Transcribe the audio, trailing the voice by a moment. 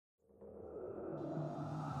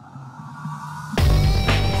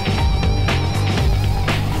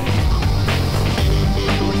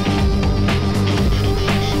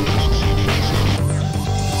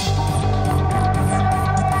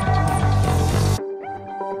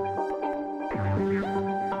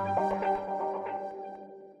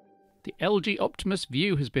The LG Optimus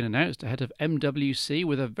View has been announced ahead of MWC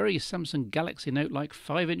with a very Samsung Galaxy Note-like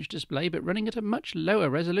 5-inch display, but running at a much lower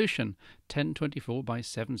resolution, 1024 by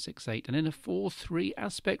 768, and in a 4:3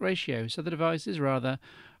 aspect ratio, so the device is rather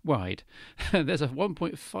wide. There's a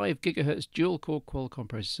 1.5 GHz dual-core Qualcomm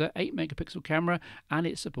processor, 8 megapixel camera, and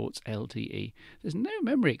it supports LTE. There's no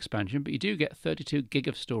memory expansion, but you do get 32 gig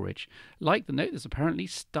of storage. Like the Note, there's apparently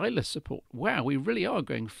stylus support. Wow, we really are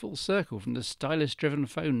going full circle from the stylus-driven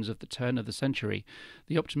phones of the turn of the century.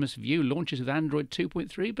 The Optimus View launches with Android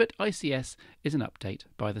 2.3, but ICS is an update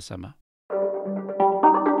by the summer.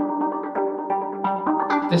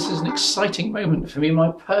 This is an exciting moment for me. My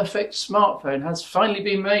perfect smartphone has finally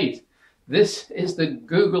been made. This is the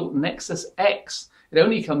Google Nexus X. It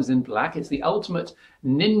only comes in black. It's the ultimate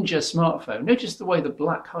ninja smartphone. Notice the way the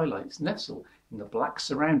black highlights nestle in the black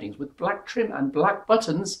surroundings with black trim and black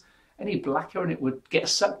buttons. Any blacker and it would get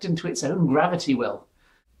sucked into its own gravity well.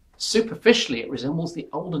 Superficially, it resembles the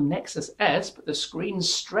older Nexus S, but the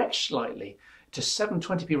screen's stretched slightly to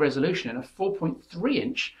 720p resolution and a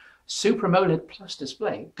 4.3-inch Super AMOLED Plus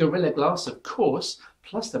display, Gorilla Glass of course,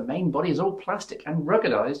 plus the main body is all plastic and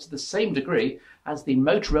ruggedized to the same degree as the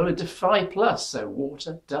Motorola Defy Plus, so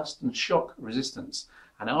water, dust and shock resistance.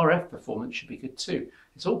 And RF performance should be good too.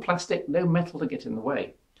 It's all plastic, no metal to get in the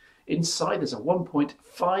way. Inside there's a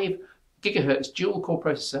 1.5 GHz dual-core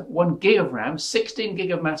processor, 1 GB of RAM, 16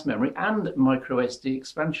 GB of mass memory and micro SD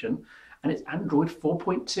expansion. And it's Android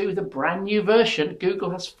 4.2, the brand new version.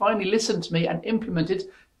 Google has finally listened to me and implemented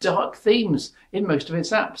dark themes in most of its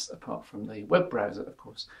apps, apart from the web browser, of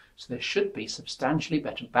course. So there should be substantially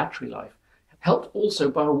better battery life. Helped also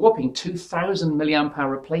by a whopping 2000 mAh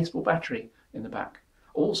replaceable battery in the back.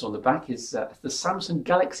 Also on the back is the Samsung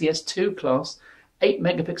Galaxy S2 class 8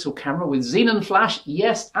 megapixel camera with xenon flash,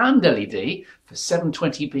 yes, and LED for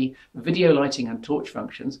 720p video lighting and torch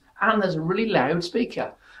functions. And there's a really loud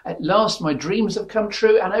speaker. At last, my dreams have come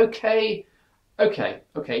true, and okay,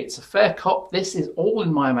 it's a fair cop. This is all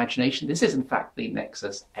in my imagination. This is in fact the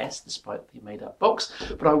Nexus S, despite the made-up box,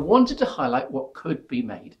 but I wanted to highlight what could be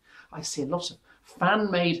made. I see a lot of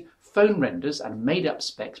fan-made phone renders and made-up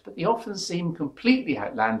specs, but they often seem completely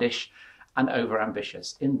outlandish and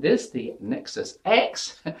over-ambitious. In this, the Nexus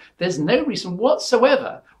X, there's no reason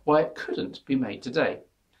whatsoever why it couldn't be made today.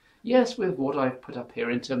 Yes, with what I've put up here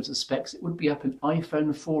in terms of specs, it would be up in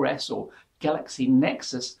iPhone 4S or Galaxy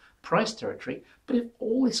Nexus price territory, but if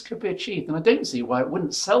all this could be achieved, then I don't see why it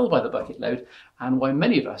wouldn't sell by the bucket load and why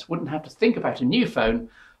many of us wouldn't have to think about a new phone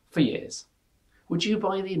for years. Would you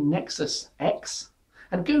buy the Nexus X?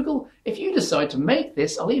 And Google, if you decide to make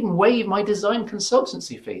this, I'll even waive my design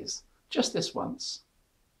consultancy fees. Just this once.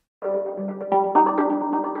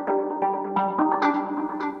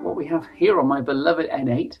 What we have here on my beloved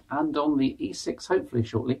N8 and on the E6 hopefully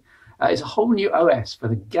shortly is a whole new OS for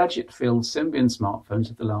the gadget-filled Symbian smartphones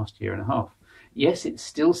of the last year and a half. Yes, it's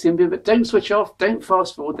still Symbian, but don't switch off, don't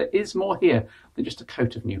fast forward. There is more here than just a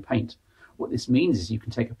coat of new paint. What this means is you can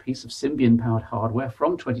take a piece of Symbian-powered hardware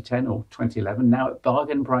from 2010 or 2011, now at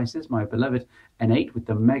bargain prices. My beloved N8 with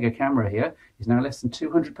the mega camera here is now less than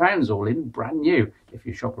 £200 all in, brand new if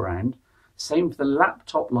you shop around. Same for the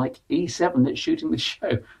laptop-like E7 that's shooting the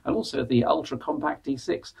show, and also the ultra-compact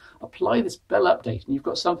E6. Apply this Belle update and you've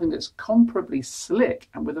got something that's comparably slick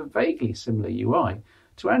and with a vaguely similar UI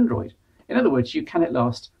to Android. In other words, you can at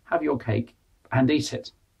last have your cake and eat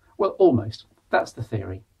it. Well, almost. That's the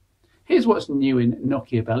theory. Here's what's new in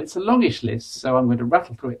Nokia Belle. It's a longish list, so I'm going to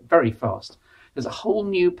rattle through it very fast. There's a whole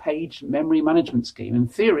new page memory management scheme. In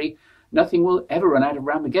theory, nothing will ever run out of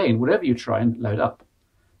RAM again, whatever you try and load up.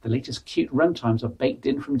 The latest cute runtimes are baked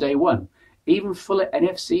in from day one. Even fuller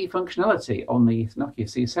NFC functionality on the Nokia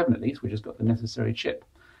C7 at least, which has got the necessary chip.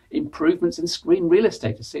 Improvements in screen real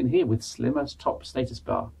estate are seen here with slimmer top status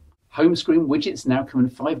bar. Home screen widgets now come in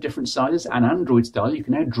 5 different sizes, and Android style you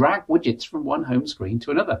can now drag widgets from one home screen to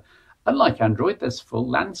another. Unlike Android, there's full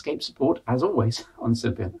landscape support as always on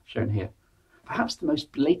Symbian, shown here. Perhaps the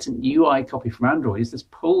most blatant UI copy from Android is this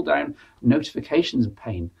pull down notifications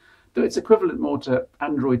pane. Though it's equivalent more to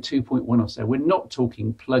Android 2.1 or so, we're not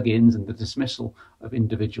talking plugins and the dismissal of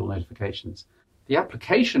individual notifications. The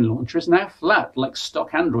application launcher is now flat, like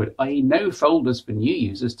stock Android, i.e. no folders for new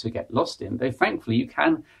users to get lost in, though thankfully you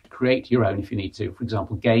can create your own if you need to. For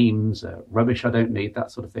example, games, rubbish I don't need,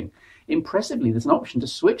 that sort of thing. Impressively, there's an option to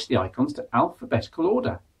switch the icons to alphabetical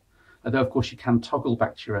order, although of course you can toggle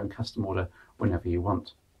back to your own custom order whenever you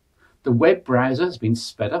want. The web browser has been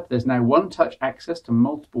sped up. There's now one-touch access to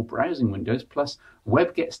multiple browsing windows, plus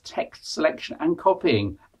web gets text selection and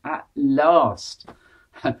copying at last.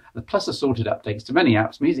 The plus assorted updates to many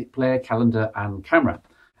apps, music player, calendar and camera.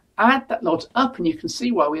 Add that lot up and you can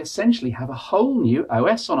see why we essentially have a whole new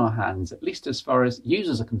OS on our hands, at least as far as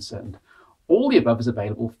users are concerned. All the above is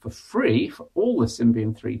available for free for all the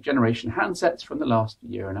Symbian 3 generation handsets from the last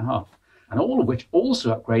year and a half, and all of which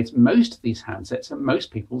also upgrades most of these handsets in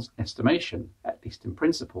most people's estimation, at least in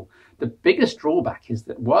principle. The biggest drawback is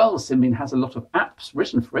that while Symbian has a lot of apps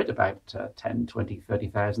written for it, about 10, 20,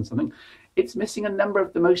 30,000 something, it's missing a number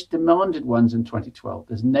of the most demanded ones in 2012.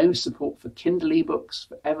 There's no support for Kindle ebooks,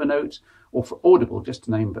 for Evernote, or for Audible, just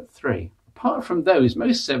to name but three. Apart from those,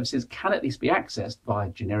 most services can at least be accessed via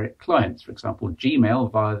generic clients, for example, Gmail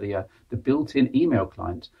via the built-in email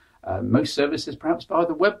client. Most services perhaps via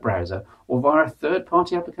the web browser or via a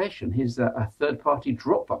third-party application. Here's a third-party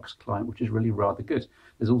Dropbox client, which is really rather good.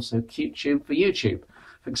 There's also QTube for YouTube,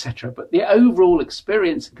 etc. But the overall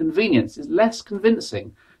experience and convenience is less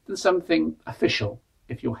convincing than something official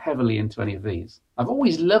if you're heavily into any of these. I've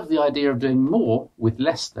always loved the idea of doing more with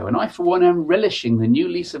less though, and I for one am relishing the new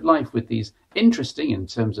lease of life with these interesting, in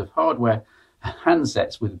terms of hardware,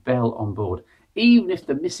 handsets with Belle on board, even if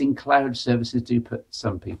the missing cloud services do put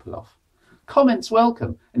some people off. Comments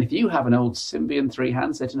welcome, and if you have an old Symbian 3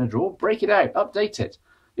 handset in a drawer, break it out, update it.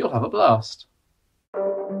 You'll have a blast.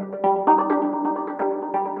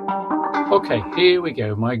 Okay, here we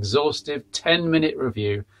go, my exhaustive 10-minute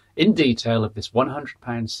review in detail of this £100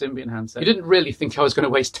 Symbian handset. You didn't really think I was going to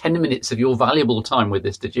waste 10 minutes of your valuable time with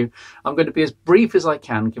this, did you? I'm going to be as brief as I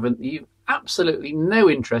can, given that you've absolutely no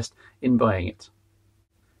interest in buying it.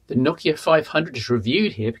 The Nokia 500 is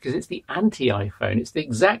reviewed here because it's the anti-iPhone. It's the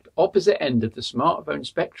exact opposite end of the smartphone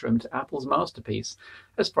spectrum to Apple's masterpiece,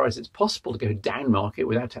 as far as it's possible to go down market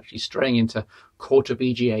without actually straying into quarter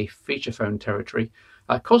VGA feature phone territory.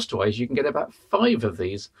 Cost-wise, you can get about 5 of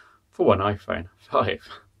these for one iPhone. 5.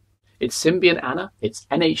 It's Symbian Anna, it's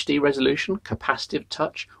NHD resolution, capacitive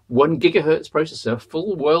touch, 1 GHz processor,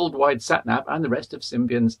 full worldwide sat-nav and the rest of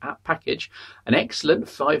Symbian's app package, an excellent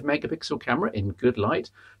 5 megapixel camera in good light,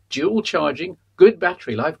 dual charging, good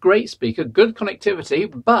battery life, great speaker, good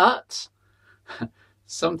connectivity, but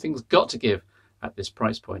something's got to give at this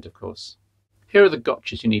price point, of course. Here are the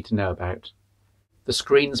gotchas you need to know about. The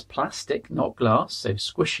screen's plastic, not glass, so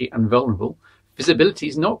squishy and vulnerable.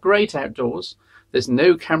 Visibility's not great outdoors. There's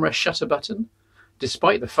no camera shutter button.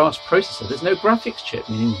 Despite the fast processor, there's no graphics chip,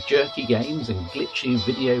 meaning jerky games and glitchy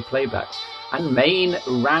video playback. And main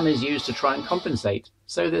RAM is used to try and compensate,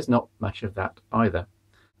 so there's not much of that either.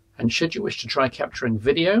 And should you wish to try capturing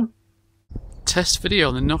video, test video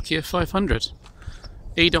on the Nokia 500.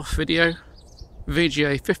 EDOF video,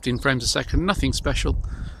 VGA 15 frames a second, nothing special.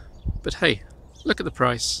 But hey, look at the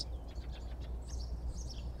price.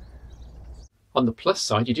 On the plus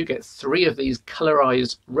side, you do get 3 of these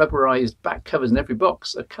colorized, rubberized back covers in every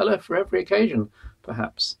box, a color for every occasion,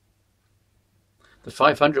 perhaps. The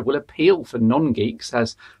 500 will appeal for non-geeks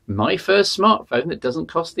as my first smartphone that doesn't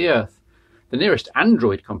cost the earth. The nearest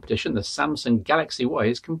Android competition, the Samsung Galaxy Y,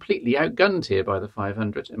 is completely outgunned here by the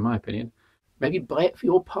 500, in my opinion. Maybe buy it for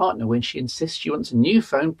your partner when she insists she wants a new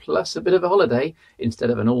phone plus a bit of a holiday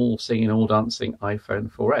instead of an all-singing, all-dancing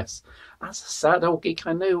iPhone 4S. As a sad old geek,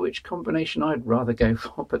 I know which combination I'd rather go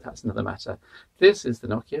for, but that's another matter. This is the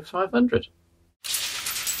Nokia 500.